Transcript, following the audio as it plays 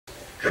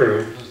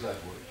True. Does that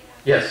work?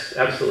 Yes,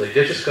 absolutely.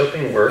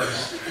 Digiscoping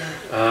works.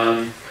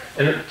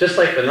 And just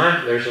like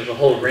binoculars, there's a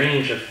whole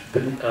range of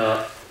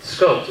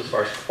scopes as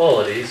far as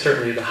quality.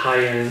 Certainly the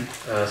high-end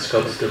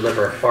scopes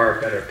deliver a far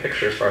better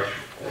picture as far as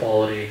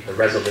quality, the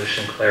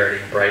resolution,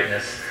 clarity, and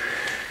brightness.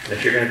 And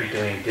if you're going to be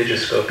doing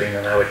digiscoping,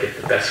 then I would get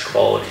the best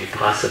quality you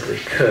possibly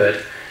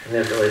could. And they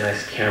have really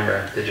nice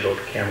digital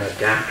camera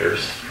adapters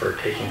for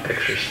taking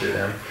pictures through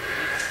them.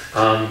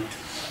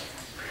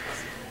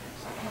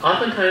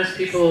 Oftentimes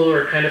people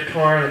are kind of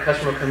torn. The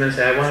customer will come in and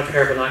say, I want a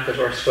pair of binoculars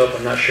or a scope.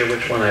 I'm not sure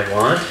which one I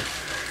want.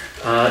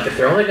 If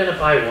they're only going to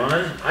buy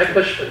one, I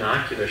push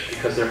binoculars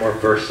because they're more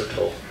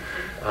versatile.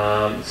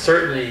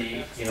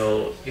 Certainly,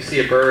 you see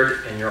a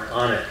bird and you're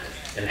on it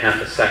in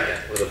half a second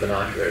with a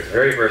binocular. It's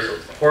very versatile.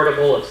 It's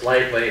portable, it's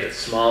lightweight, it's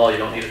small, you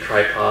don't need a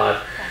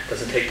tripod. It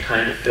doesn't take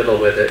time to fiddle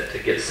with it to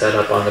get set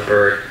up on the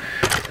bird.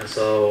 And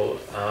so,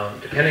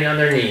 depending on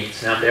their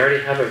needs, now if they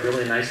already have a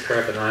really nice pair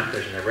of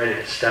binoculars and they're ready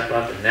to step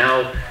up and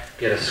now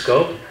get a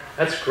scope,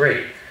 that's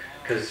great,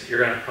 because you're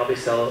going to probably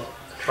sell a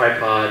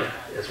tripod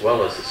as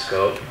well as a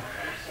scope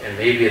and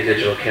maybe a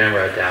digital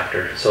camera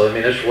adapter. So, I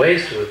mean, there's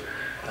ways to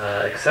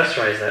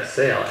accessorize that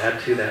sale, add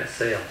to that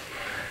sale.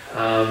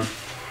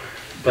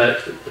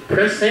 But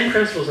the same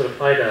principles that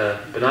apply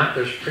to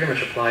binoculars pretty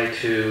much apply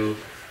to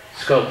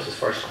scopes as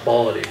far as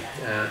quality.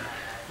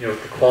 The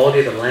quality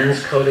of the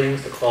lens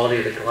coatings, the quality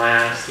of the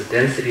glass, the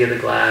density of the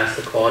glass,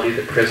 the quality of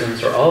the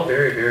prisms are all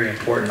very, very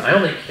important. I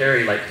only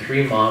carry like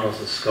 3 models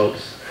of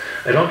scopes.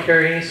 I don't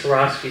carry any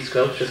Swarovski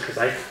scopes just because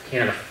I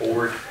can't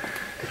afford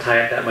to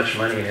tie up that much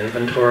money in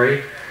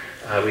inventory.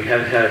 We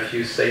have had a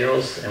few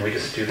sales, and we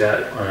just do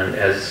that on an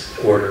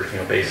as-order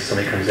basis.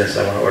 Somebody comes in,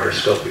 so I want to order a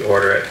scope, we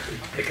order it, we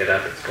pick it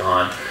up, it's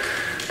gone.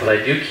 But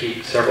I do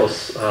keep several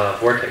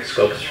Vortex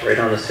scopes right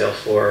on the sales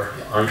floor,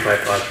 on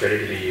tripods, ready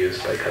to be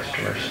used by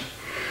customers.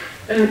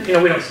 And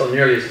we don't sell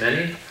nearly as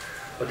many,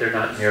 but they're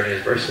not nearly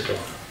as versatile.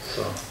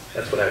 So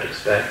that's what I would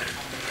expect.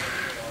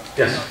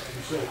 Yes?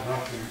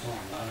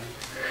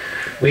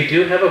 We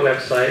do have a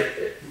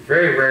website.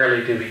 Very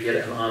rarely do we get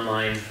an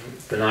online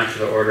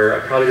binocular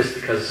order, probably just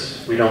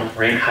because we don't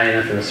rank high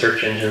enough in the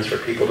search engines for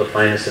people to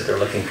find us if they're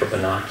looking for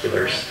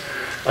binoculars.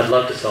 I'd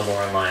love to sell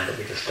more online, but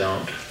we just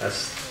don't.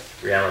 That's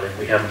reality.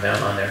 We have them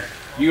out on there.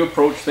 You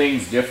approach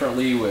things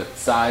differently with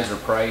size or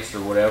price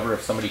or whatever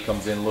if somebody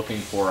comes in looking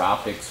for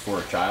optics for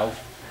a child?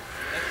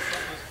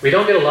 We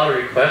don't get a lot of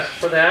requests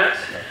for that,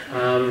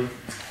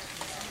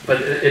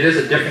 but it is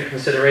a different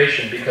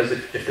consideration because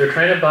if they're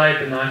trying to buy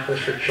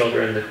binoculars for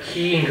children, the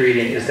key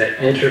ingredient is that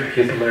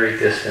interpupillary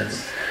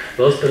distance.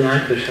 Those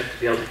binoculars have to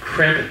be able to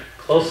crimp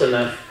close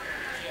enough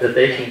that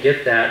they can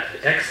get that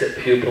exit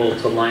pupil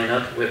to line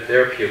up with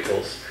their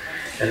pupils.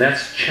 And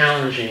that's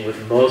challenging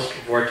with most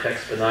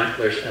Vortex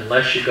binoculars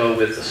unless you go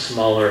with the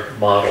smaller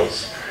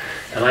models.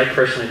 And I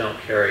personally don't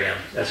carry them.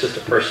 That's just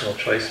a personal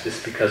choice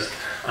just because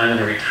I'm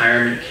in a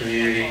retirement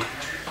community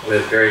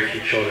with very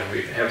few children.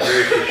 We have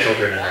very few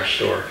children in our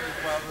store.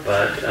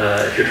 But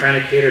if you're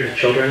trying to cater to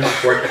children,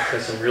 Vortex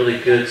has some really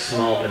good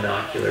small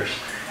binoculars.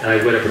 And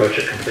I would approach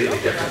it completely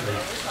differently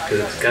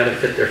because it's got to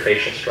fit their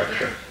facial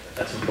structure.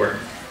 That's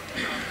important.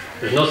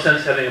 There's no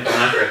sense having a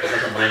binocular if it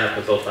doesn't line up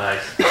with both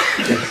eyes.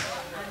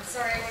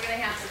 Sorry, we're going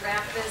to have to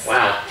wrap this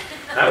Wow, up.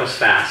 that was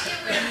fast. It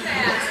went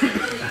fast, it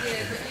really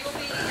did. But you'll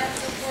be at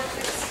the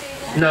Vortex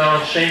table?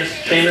 No,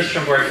 Seamus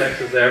from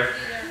Vortex is there.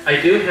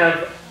 I do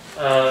have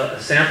a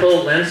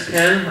sample lens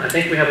pen. I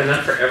think we have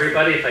enough for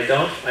everybody. If I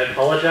don't, I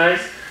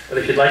apologize. But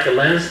if you'd like a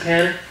lens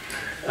pen,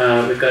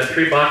 we've got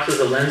 3 boxes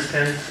of lens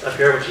pens up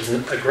here, which is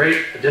a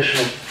great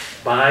additional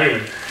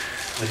buy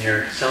when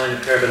you're selling a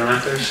pair of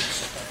binoculars.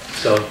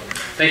 So,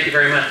 thank you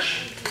very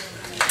much.